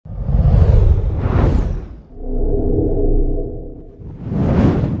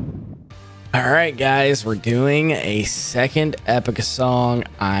right, guys, we're doing a second Epica song.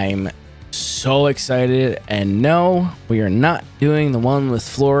 I'm so excited, and no, we are not doing the one with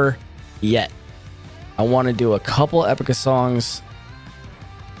Floor yet. I want to do a couple Epica songs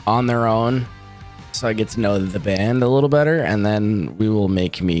on their own so I get to know the band a little better, and then we will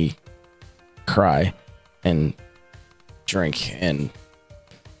make me cry and drink and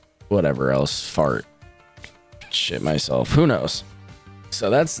whatever else, fart, shit myself, who knows. So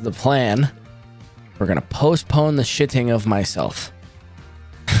that's the plan. We're gonna postpone the shitting of myself.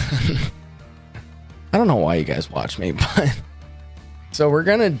 I don't know why you guys watch me, but so we're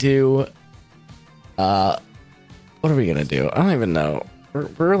gonna do what are we gonna do? I don't even know.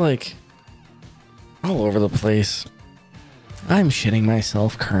 We're like all over the place. I'm shitting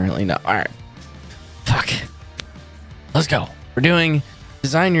myself currently. No, all right, fuck, let's go. We're doing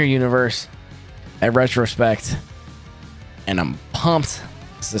Design Your Universe at Retrospect, and I'm pumped.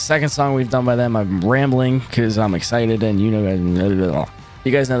 It's the second song we've done by them. I'm rambling because I'm excited, and you guys know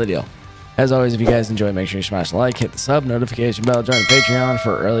the deal. As always, if you guys enjoy, make sure you smash the like, hit the sub, notification bell, join the Patreon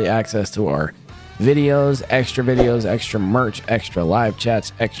for early access to our videos, extra merch, extra live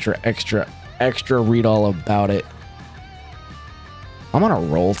chats, extra read all about it. I'm on a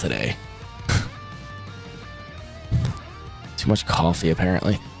roll today. Too much coffee,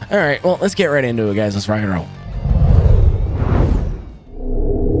 apparently. All right, well, let's get right into it, guys. Let's rock and roll.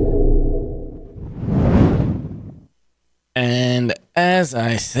 And as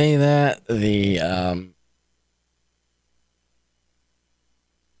I say that,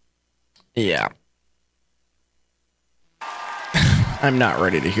 yeah. I'm not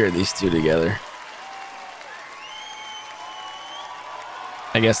ready to hear these two together.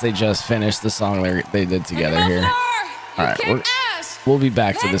 I guess they just finished the song they did together here. All right, we'll be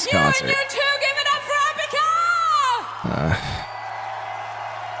back to this concert.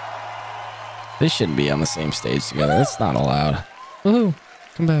 They shouldn't be on the same stage together. That's not allowed. Woohoo!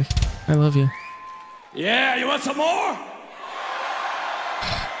 Come back. I love you. Yeah, you want some more?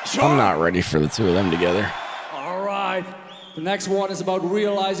 Sure. I'm not ready for the two of them together. All right. The next one is about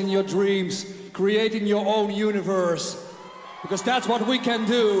realizing your dreams, creating your own universe. Because that's what we can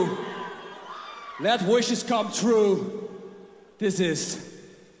do. Let wishes come true. This is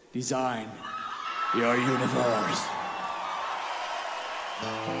Design Your Universe.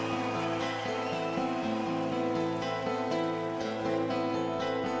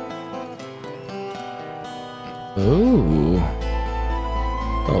 Ooh.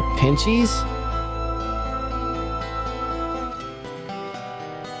 Little pinchies.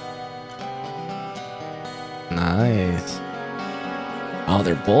 Nice. Oh,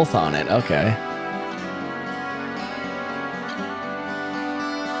 they're both on it. Okay.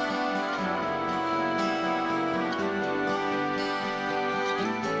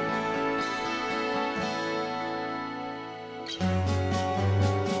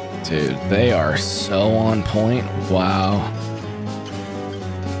 Dude, they are so on point. Wow.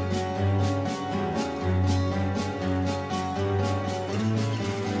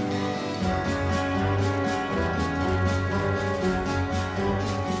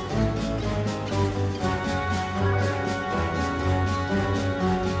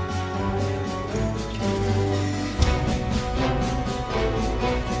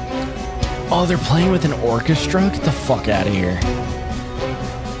 Oh, they're playing with an orchestra? Get the fuck out of here.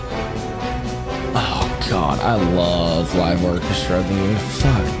 Oh, God, I love live orchestra, dude.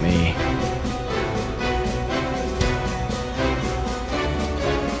 Fuck me.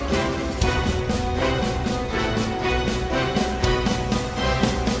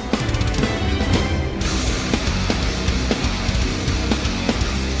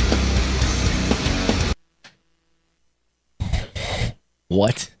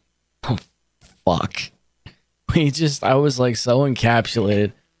 What? Oh, fuck. I was like so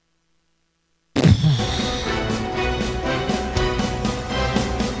encapsulated.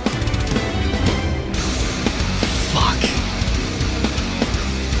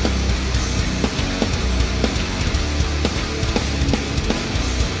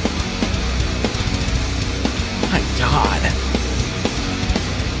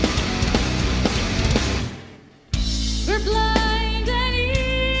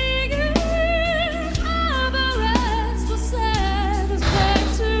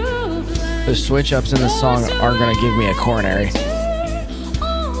 The switch ups in the song aren't going to give me a coronary.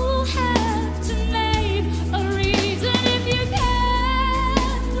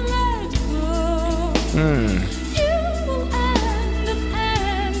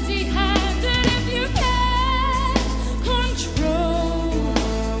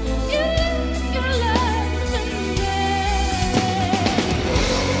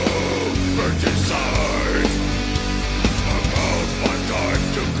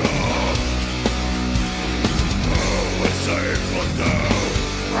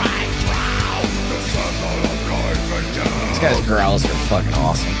 guy's growls are fucking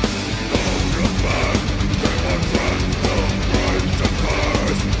awesome.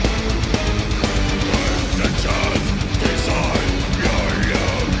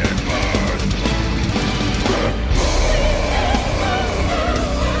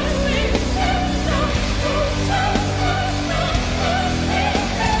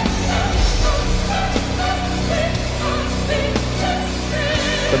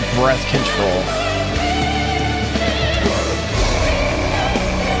 The breath control.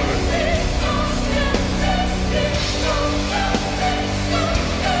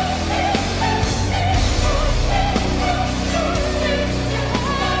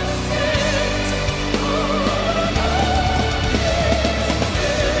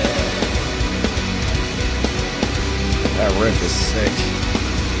 That riff is sick.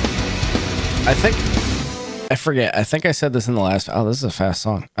 I forget. I think I said this in the last. Oh, this is a fast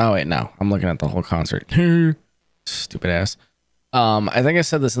song. Oh wait, no. I'm looking at the whole concert. Stupid ass. I think I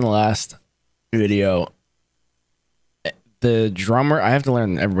said this in the last video. The drummer. I have to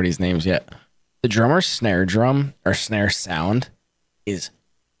learn everybody's names yet. The drummer's snare drum or snare sound is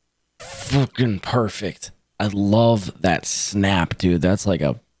fucking perfect. I love that snap, dude. That's like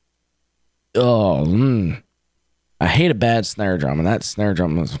a. Oh. I hate a bad snare drum, and that snare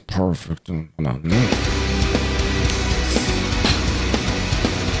drum is perfect.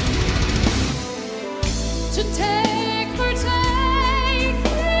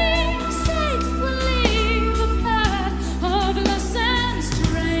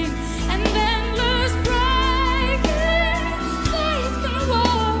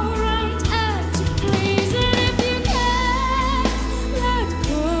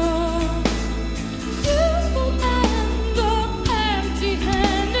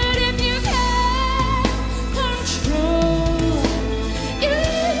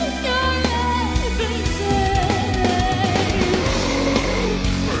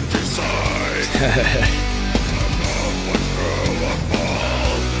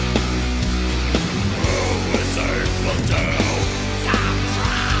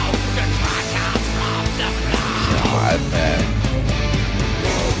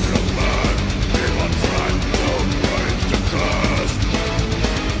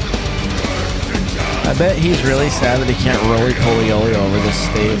 I bet he's really sad that he can't roly-poly-oly over this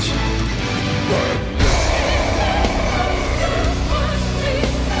stage.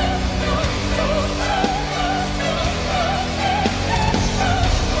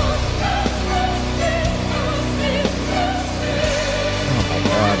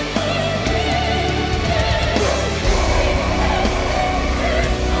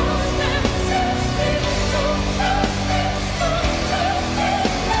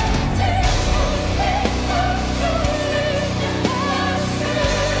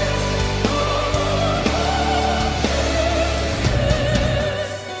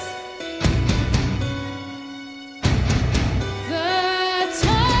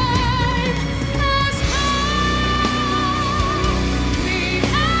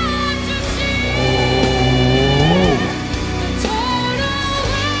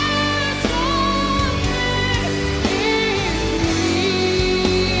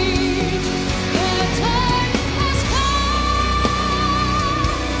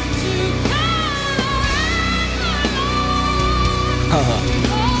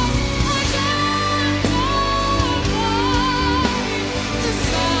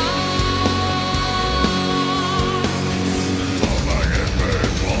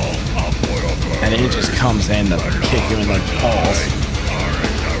 And he just comes in to kick you in the balls.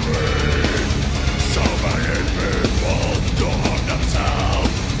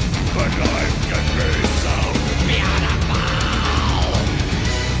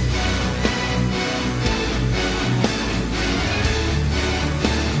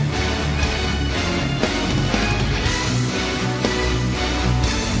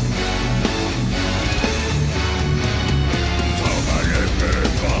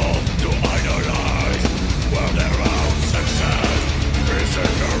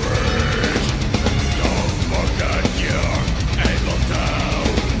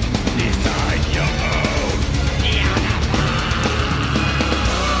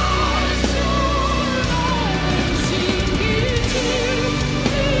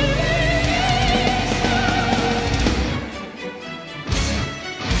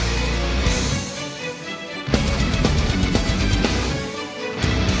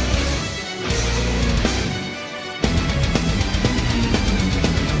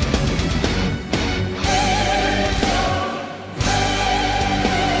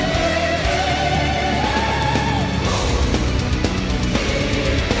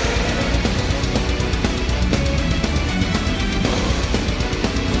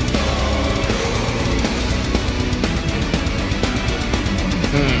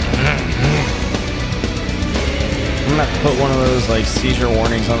 like seizure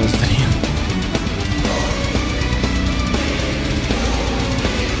warnings on this video.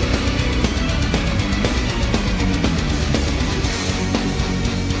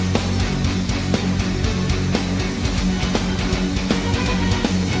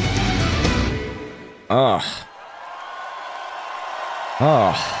 Oh.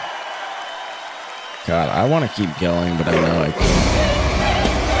 Oh. God, I want to keep going, but I know I can't.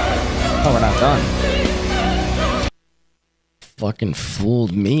 Oh, we're not done. Fucking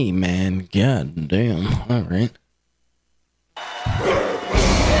fooled me, man. God damn. All right.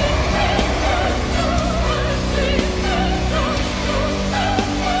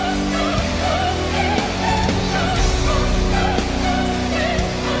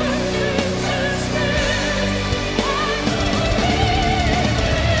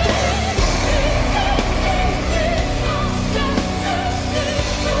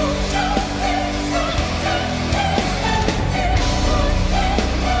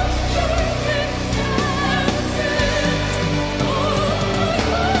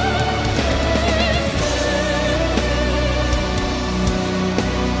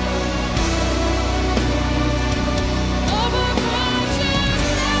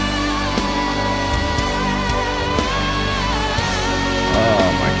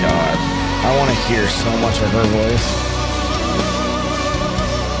 I want to hear so much of her voice.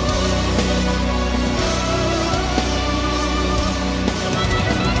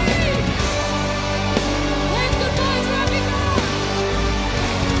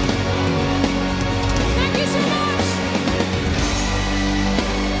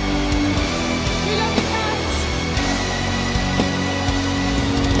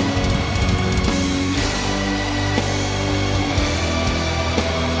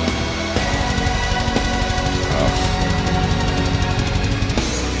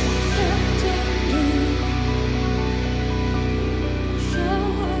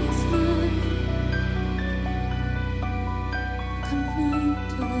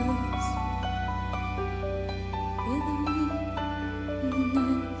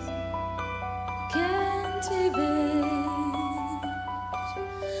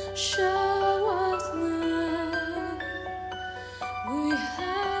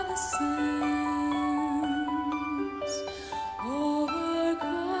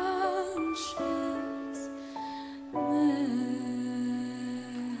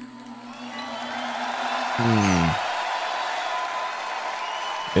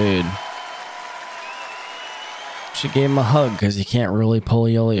 Dude. She gave him a hug because he can't really pull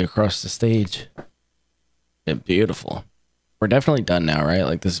Yoli across the stage. Yeah, beautiful. We're definitely done now, right?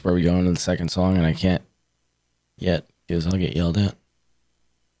 Like, this is where we go into the second song, and I can't yet because I'll get yelled at.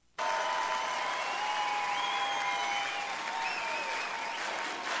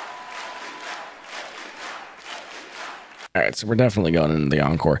 All right, so we're definitely going into the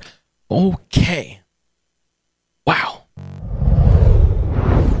encore. Okay. Wow.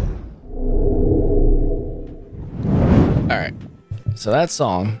 All right. So that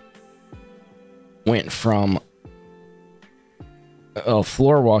song went from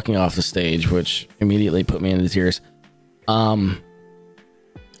Floor walking off the stage, which immediately put me into tears. A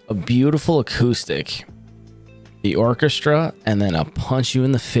beautiful acoustic, the orchestra, and then a punch you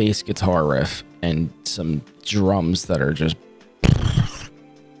in the face guitar riff and some drums that are just,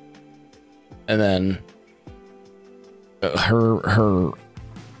 and then her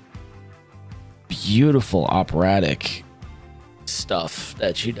beautiful operatic stuff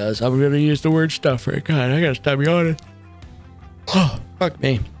that she does. I'm gonna use the word stuff right. God, I gotta stop yawning. Oh, fuck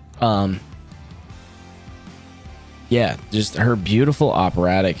me. Yeah, just her beautiful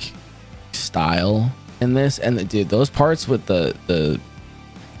operatic style in this, and dude, those parts with the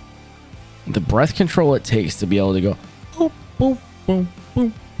breath control it takes to be able to go boop, boop, boop,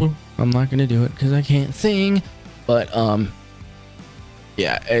 boop, boop. I'm not gonna do it because I can't sing, but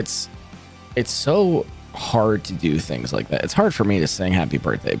yeah, it's so hard to do things like that. It's hard for me to sing happy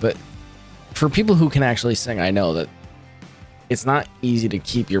birthday, but for people who can actually sing, I know that it's not easy to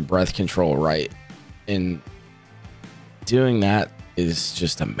keep your breath control right, and doing that is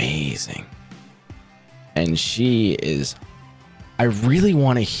just amazing. And she is, I really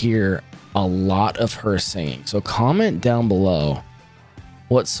want to hear a lot of her singing, so comment down below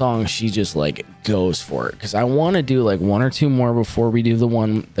what song she just like goes for it, because I want to do like one or two more before we do the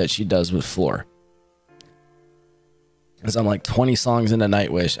one that she does with Floor, because I'm like 20 songs into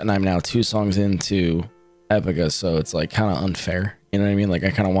Nightwish and I'm now 2 songs into Epica, so it's like kind of unfair, you know what I mean? Like,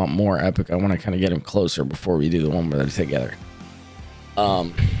 I kind of want more Epica. I want to kind of get them closer before we do the one where they're together.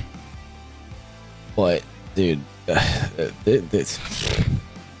 But dude,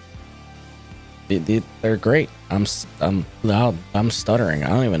 they're great. I'm stuttering. I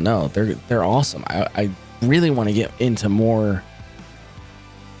don't even know. They're awesome. I really want to get into more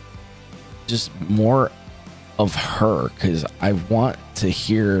of her, because I want to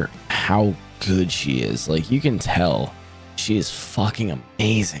hear how good she is. Like, you can tell she is fucking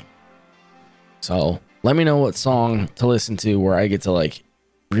amazing. So let me know what song to listen to where I get to like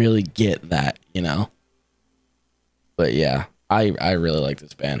really get that, you know. But yeah, I really like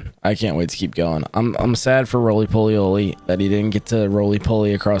this band. I can't wait to keep going. I'm sad for Roly Poly Oly that he didn't get to roly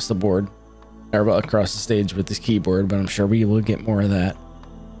poly across the board or across the stage with his keyboard, but I'm sure we will get more of that.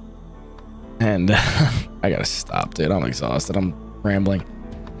 And I gotta stop, dude. I'm exhausted. I'm rambling.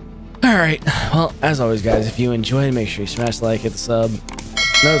 All right. Well, as always, guys, if you enjoyed, make sure you smash the like, hit the sub,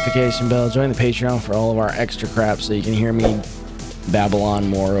 notification bell, join the Patreon for all of our extra crap so you can hear me babble on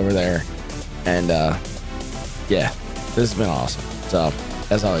more over there. And yeah, this has been awesome. So,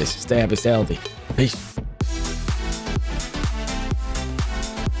 as always, stay happy, stay healthy. Peace.